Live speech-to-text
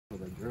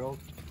drilled.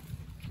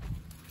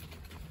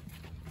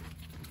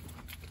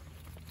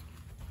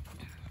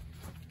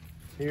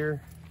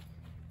 Here,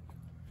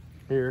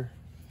 here,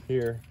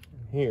 here,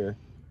 and here.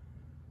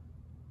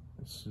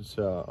 This is,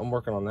 I'm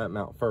working on that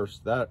mount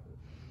first. I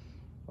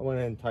went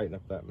in and tightened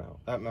up that mount.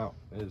 That mount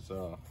is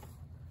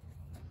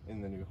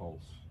in the new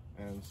holes,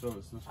 and so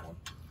is this one.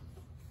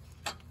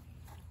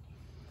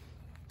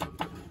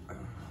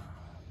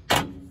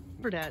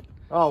 That.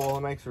 Oh, well,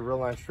 it makes a real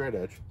nice straight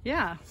edge.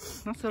 Yeah,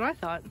 that's what I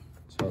thought.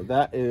 So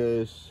that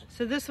is...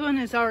 So this one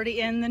is already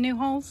in the new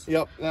holes?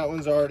 Yep, that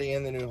one's already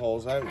in the new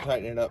holes. I haven't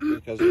tightened it up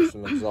because there's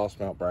some exhaust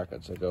mount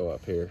brackets that go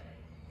up here.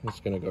 It's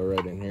going to go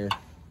right in here.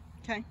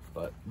 Okay.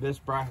 But this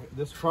bracket,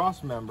 this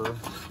cross member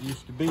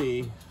used to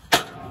be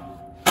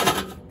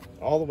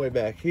all the way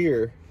back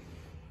here,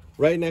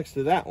 right next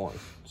to that one.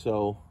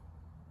 So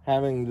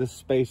having this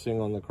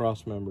spacing on the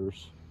cross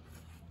members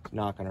is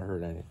not going to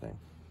hurt anything.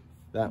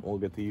 That will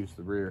get to use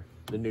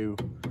the new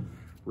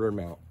rear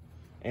mount,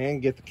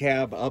 and get the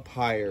cab up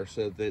higher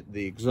so that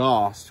the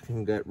exhaust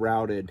can get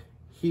routed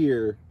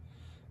here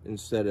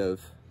instead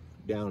of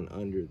down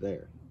under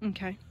there.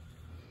 Okay.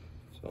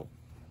 So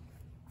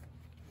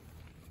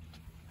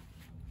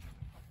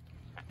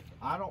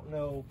I don't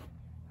know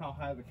how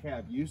high the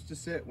cab used to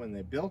sit when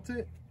they built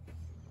it,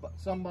 but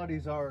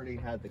somebody's already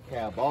had the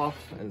cab off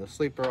and the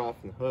sleeper off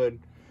and the hood.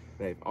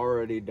 They've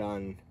already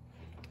done,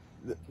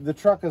 the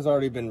truck has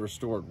already been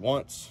restored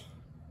once,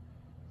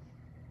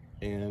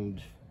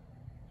 and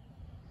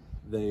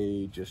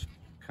they just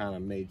kind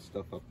of made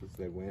stuff up as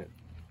they went,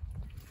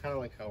 kind of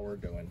like how we're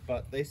doing.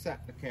 But they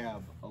set the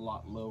cab a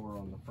lot lower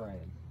on the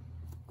frame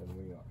than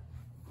we are.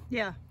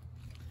 Yeah.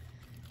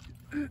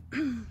 Now,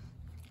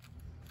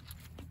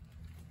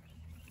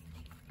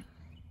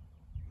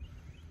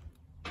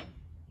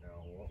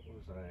 what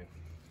was I?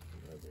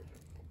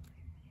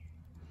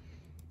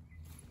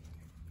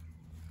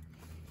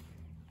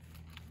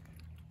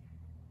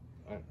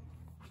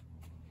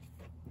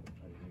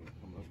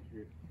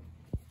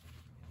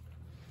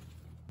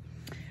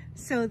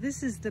 So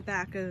this is the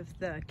back of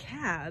the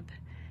cab,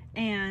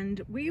 and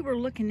we were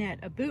looking at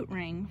a boot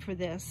ring for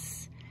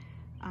this,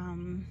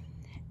 and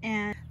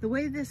the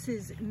way this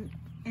is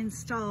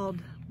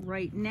installed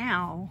right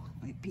now,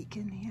 let me peek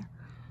in here,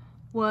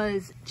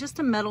 was just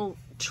a metal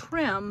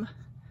trim,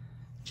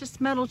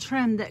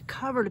 that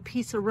covered a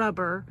piece of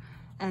rubber,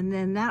 and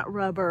then that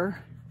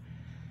rubber,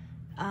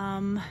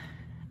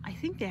 I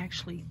think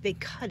they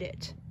cut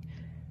it.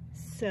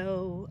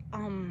 So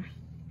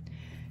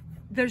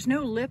there's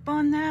no lip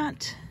on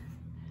that.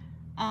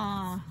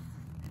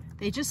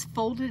 They just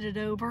folded it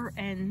over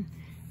and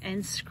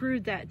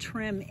screwed that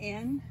trim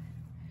in.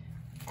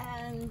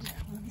 And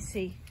let me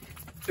see.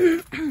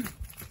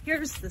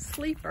 Here's the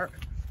sleeper.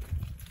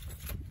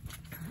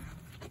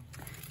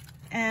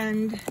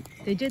 And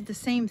they did the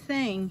same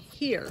thing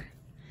here,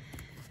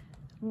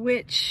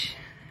 which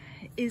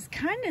is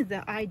kind of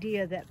the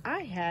idea that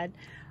I had.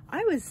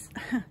 I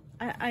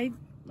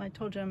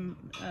told you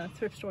I'm a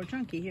thrift store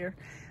junkie here.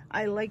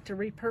 I like to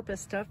repurpose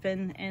stuff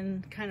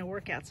and kind of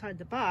work outside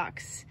the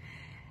box.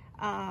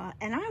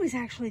 And I was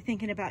actually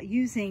thinking about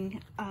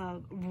using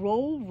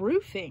roll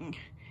roofing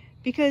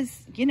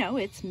because, you know,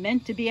 it's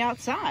meant to be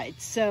outside.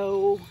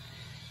 So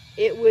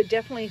it would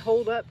definitely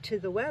hold up to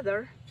the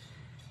weather.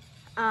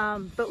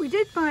 But we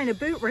did find a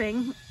boot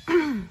ring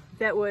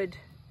that would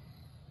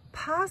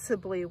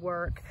possibly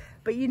work.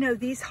 But, you know,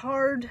 these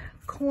hard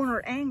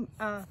corner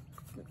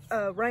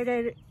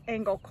right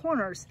angle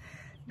corners,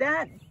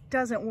 that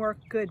doesn't work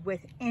good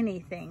with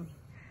anything.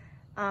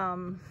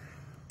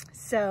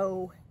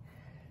 So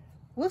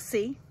we'll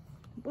see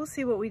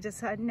what we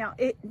decide. Now,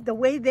 the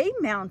way they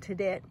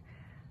mounted it,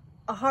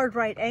 a hard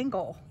right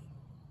angle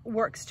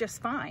works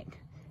just fine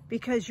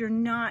because you're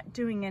not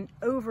doing an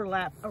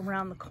overlap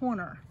around the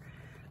corner.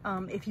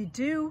 If you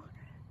do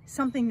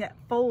something that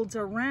folds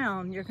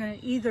around, you're going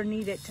to either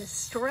need it to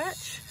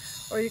stretch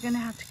or you're going to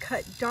have to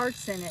cut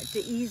darts in it to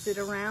ease it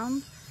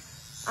around.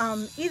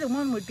 Either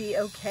one would be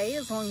okay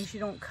as long as you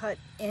don't cut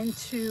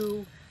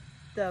into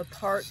the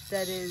part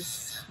that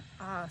is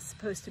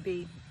supposed to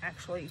be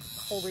actually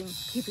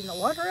keeping the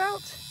water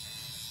out.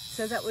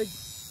 So that would,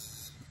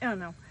 I don't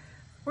know.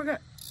 We're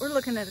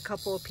looking at a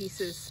couple of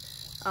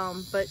pieces,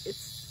 but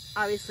it's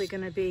obviously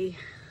going to be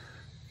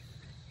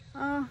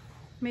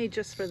made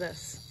just for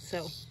this.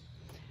 So,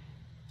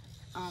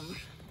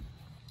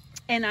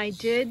 and I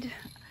did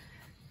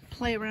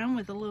play around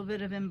with a little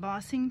bit of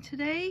embossing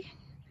today.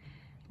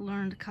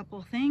 Learned a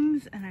couple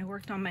things, and I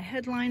worked on my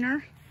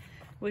headliner,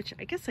 which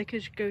I guess I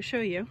could go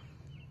show you.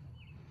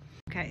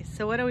 Okay,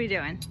 so what are we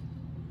doing?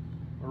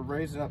 We're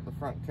raising up the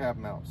front cab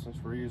mount since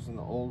we're using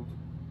the old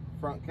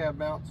front cab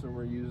mounts and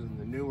we're using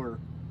the newer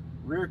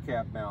rear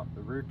cab mount.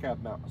 The rear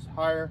cab mount is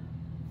higher.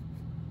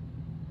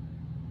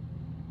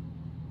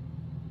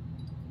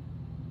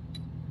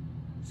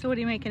 So what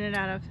are you making it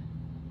out of?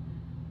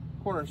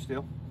 Quarter inch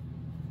steel.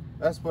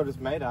 That's what it's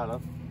made out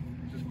of,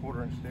 just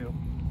quarter inch steel.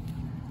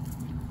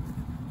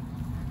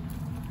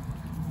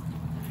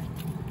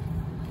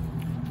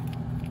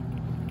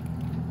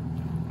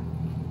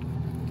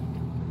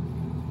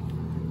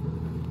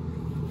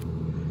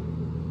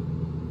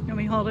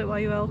 hold it while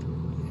you weld?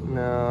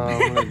 No,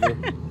 I'm gonna go,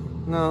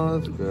 no,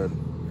 that's good.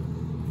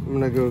 I'm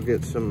gonna go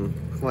get some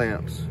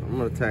clamps. I'm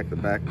gonna tack the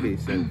back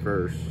piece in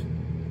first.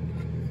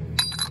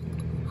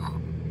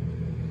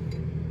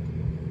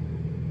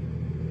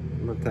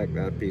 I'm gonna tack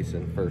that piece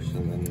in first,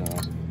 and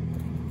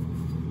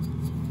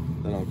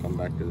then I'll come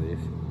back to these.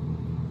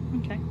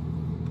 Okay.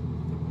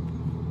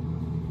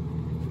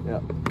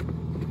 Yep.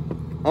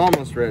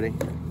 Almost ready.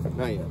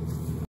 Not yet.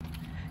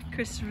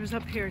 Christopher's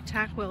up here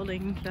tack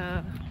welding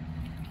the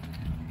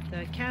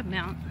cab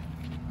mount.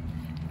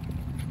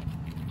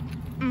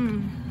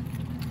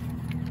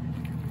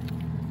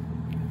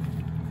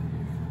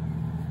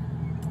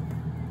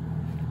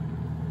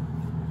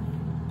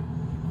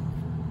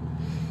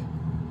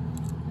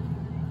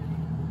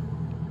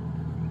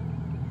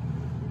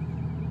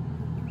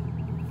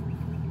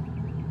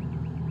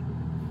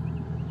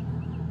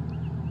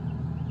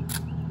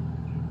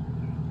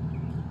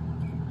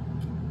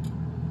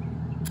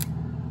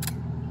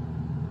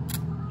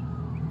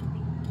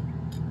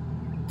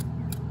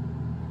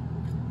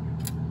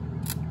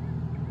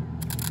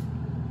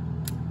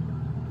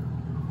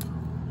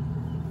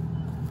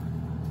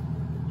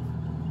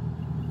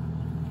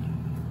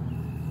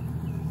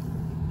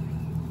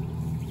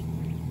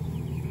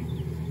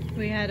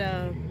 We had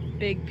a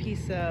big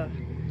piece of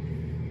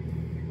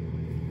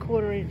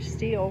 1/4-inch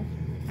steel.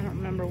 I don't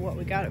remember what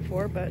we got it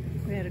for, but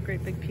we had a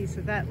great big piece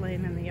of that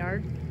laying in the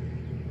yard,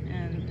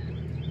 and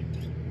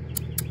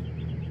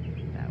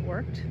that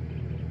worked.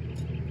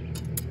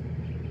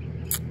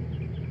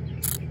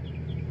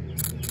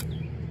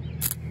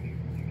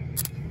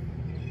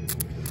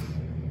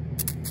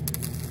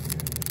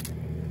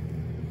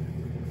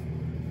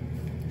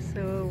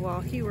 So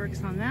while he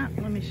works on that,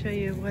 let me show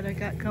you what I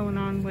got going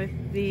on with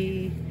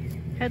the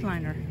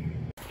headliner.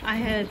 I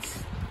had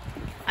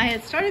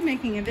started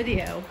making a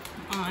video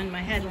on my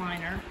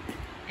headliner,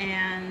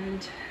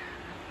 and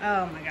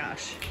oh my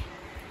gosh.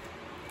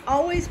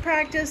 Always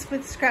practice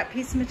with scrap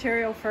piece of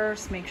material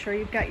first. Make sure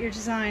you've got your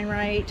design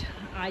right.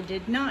 I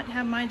did not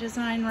have my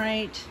design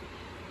right,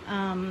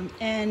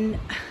 and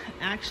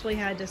actually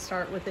had to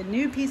start with a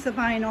new piece of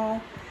vinyl,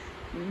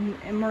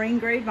 a marine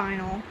grade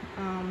vinyl,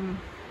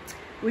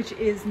 which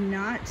is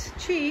not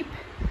cheap.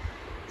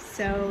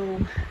 So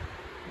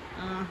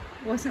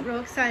wasn't real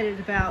excited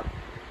about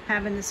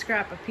having to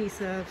scrap a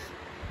piece of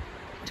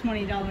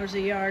 $20 a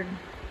yard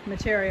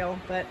material,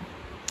 but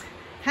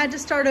had to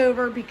start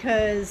over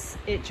because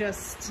it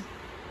just,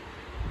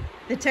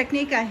 the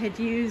technique I had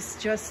used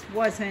just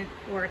wasn't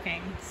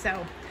working.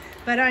 So,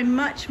 but I'm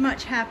much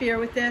happier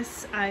with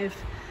this. I've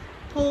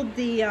pulled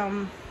the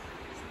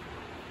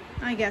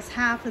I guess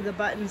half of the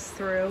buttons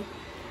through,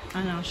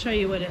 and I'll show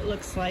you what it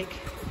looks like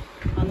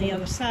on the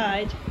other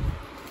side.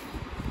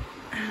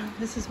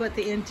 This is what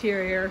the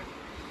interior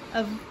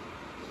of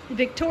the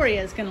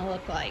Victoria is going to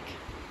look like.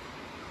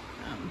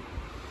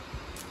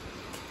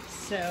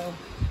 So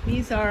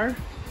these are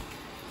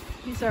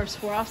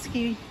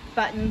Swarovski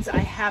buttons. I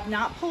have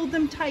not pulled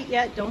them tight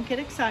yet. Don't get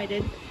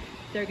excited.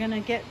 They're going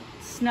to get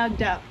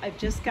snugged up. I've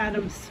just got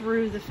them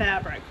through the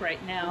fabric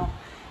right now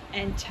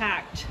and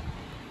tacked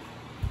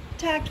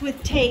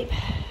with tape.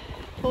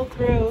 Pulled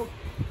through,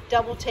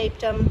 double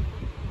taped them.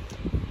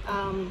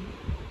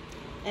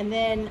 And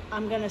then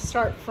I'm going to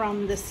start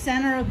from the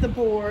center of the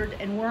board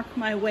and work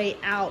my way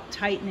out,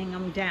 tightening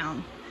them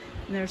down.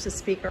 And there's the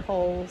speaker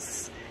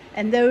holes.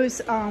 And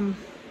those,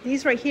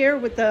 these right here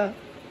with the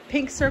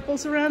pink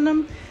circles around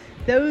them,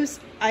 those,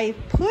 I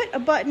put a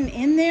button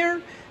in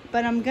there,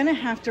 but I'm going to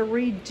have to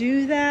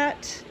redo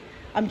that.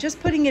 I'm just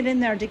putting it in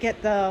there to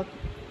get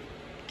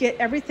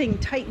everything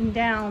tightened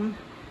down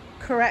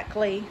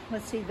correctly.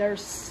 Let's see,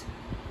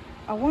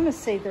 I want to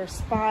say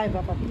there's 5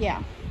 of them.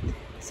 Yeah.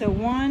 So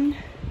 1,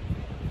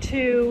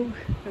 2,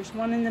 there's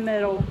one in the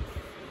middle,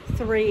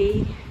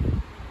 3,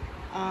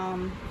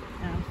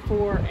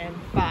 4, and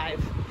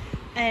 5.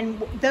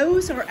 And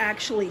those are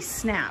actually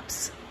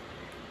snaps.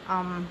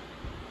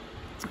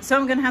 So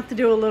I'm gonna have to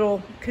do a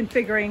little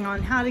configuring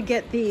on how to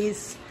get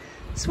these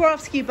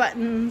Swarovski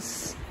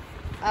buttons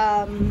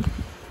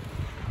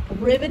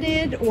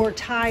riveted or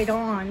tied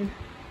on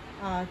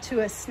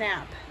to a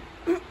snap.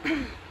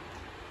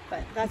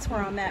 But that's where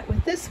I'm at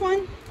with this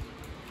one.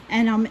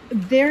 And I'm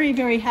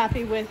very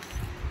happy with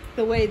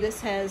the way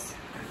this has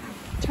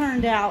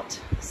turned out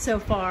so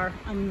far.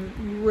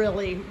 I'm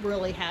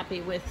really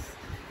happy with,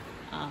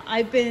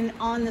 I've been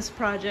on this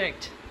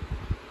project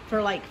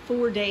for like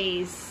 4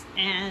 days,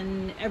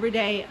 and every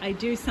day I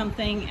do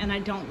something and I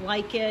don't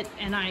like it,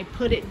 and I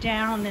put it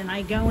down and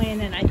I go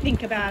in and I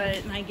think about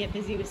it and I get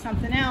busy with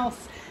something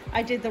else.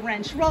 I did the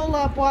wrench roll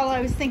up while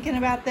I was thinking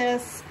about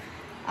this.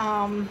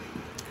 Let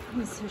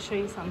me show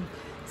you some.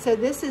 So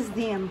this is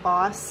the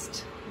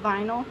embossed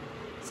vinyl.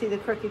 See the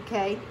crooked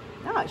K?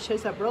 Oh, it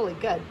shows up really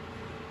good.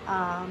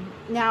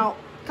 Now,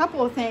 a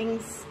couple of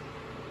things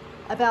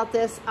about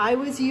this. I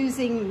was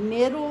using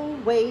middle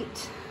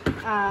weight,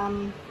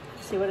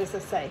 see, what does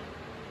this say?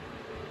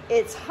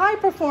 It's high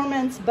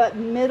performance, but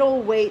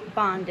middle weight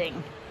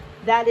bonding.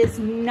 That is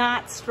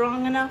not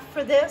strong enough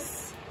for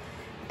this.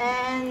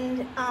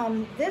 And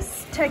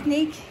this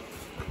technique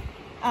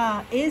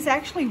is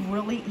actually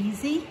really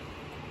easy.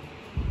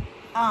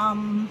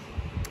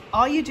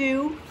 All you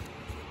do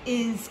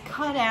is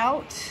cut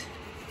out.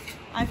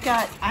 I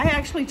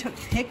actually took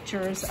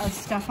pictures of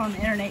stuff on the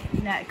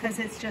internet because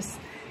it's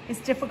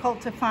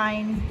difficult to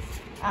find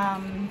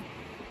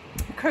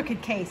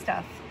crooked K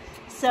stuff.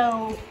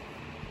 So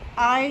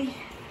I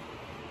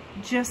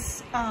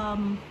just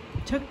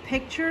took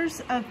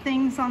pictures of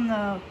things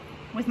on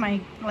with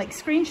my, like,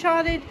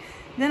 screenshotted.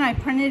 Then I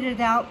printed it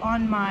out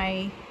on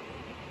my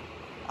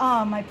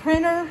my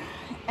printer,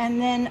 and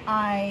then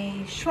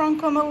I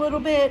shrunk them a little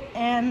bit.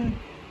 And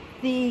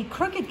the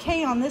crooked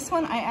K on this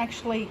one, I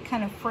actually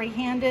kind of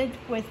free-handed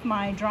with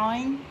my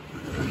drawing.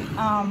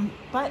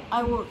 But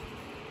I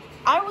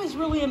was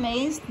really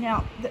amazed.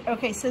 Now,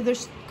 okay, so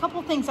there's a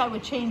couple things I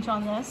would change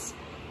on this,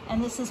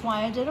 and this is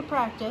why I did a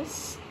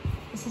practice.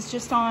 This is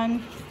just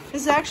on,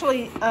 this is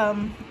actually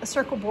a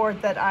circle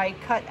board that I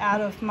cut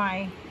out of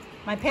my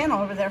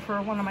panel over there for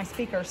one of my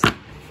speakers.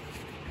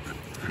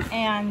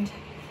 And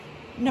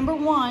number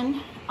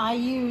one, I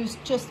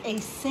used just a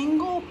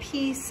single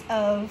piece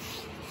of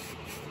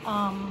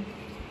not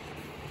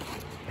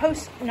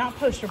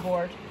poster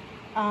board,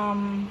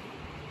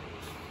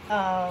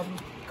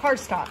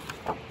 cardstock.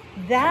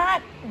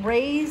 That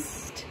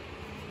raised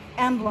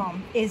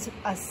emblem is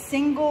a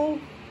single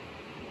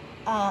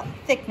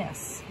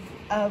thickness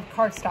of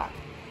cardstock.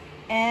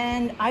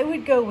 And I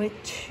would go with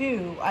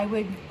two. I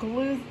would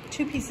glue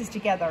two pieces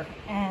together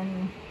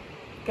and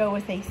go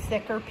with a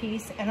thicker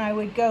piece, and I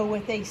would go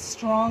with a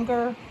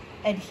stronger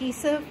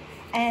adhesive.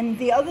 And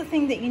the other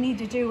thing that you need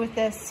to do with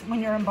this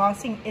when you're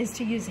embossing is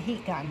to use a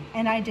heat gun,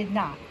 and I did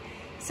not.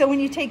 So when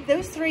you take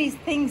those three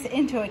things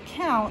into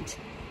account,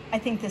 I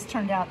think this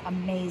turned out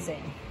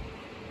amazing.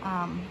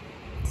 I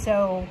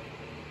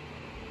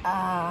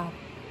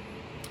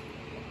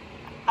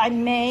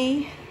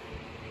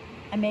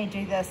may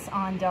do this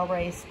on Del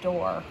Rey's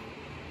door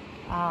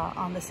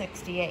on the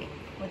 68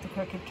 with the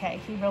crooked K.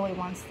 He really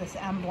wants this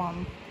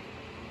emblem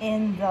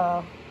in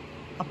the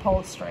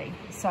upholstery,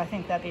 so I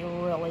think that'd be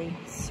really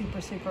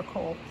super, super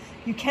cool.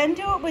 You can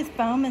do it with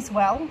foam as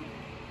well.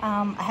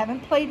 I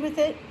haven't played with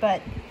it,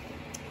 but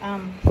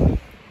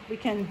we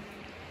can.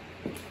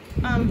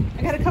 I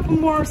got a couple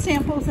more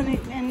samples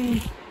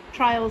and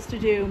trials to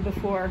do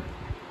before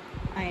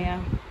I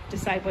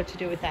decide what to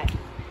do with that.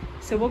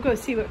 So we'll go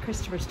see what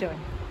Christopher's doing.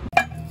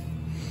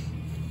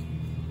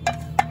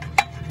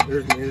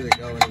 There's music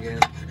going again.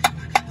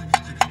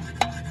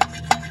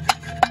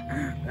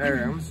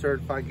 There, I'm a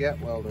certified get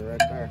welder right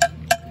there.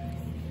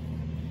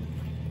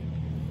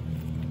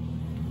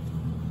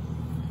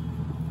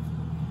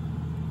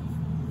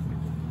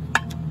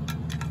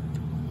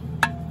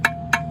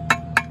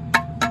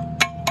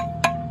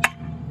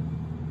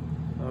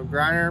 Little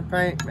grinder and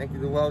paint, make you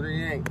the welder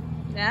you ain't.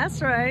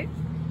 That's right.